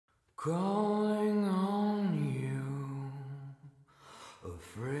Calling on you,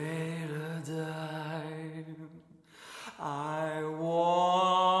 afraid to die. I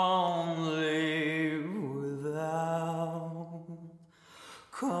won't live without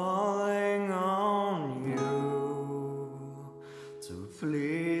calling on you to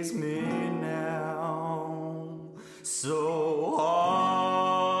please me now. So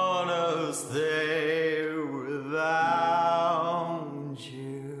hard to stay without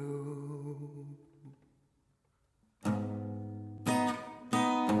you.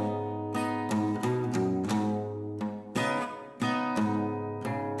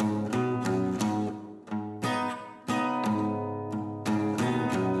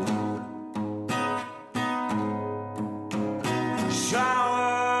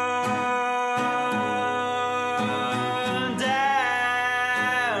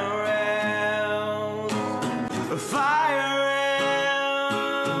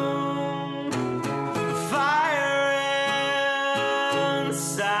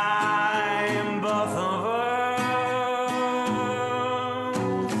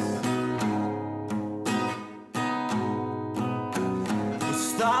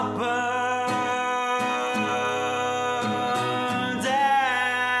 Stop her down.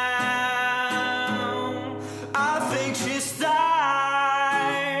 I think she's style.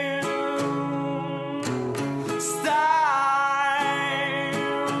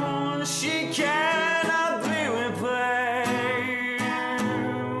 She cannot be replaced.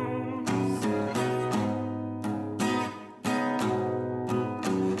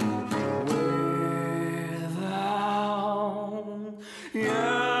 Without you,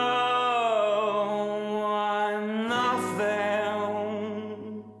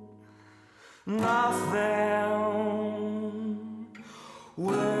 nothing.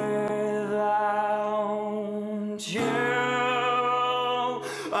 Without you,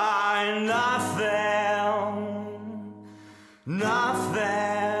 I'm nothing.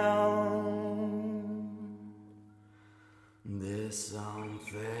 There's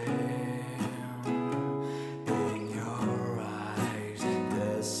something in your eyes.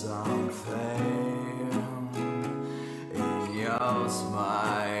 There's something in your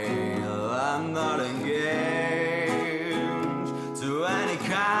smile. I'm not engaged to any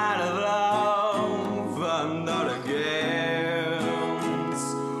kind of love. I'm not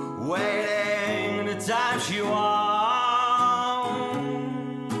against waiting the time she wants.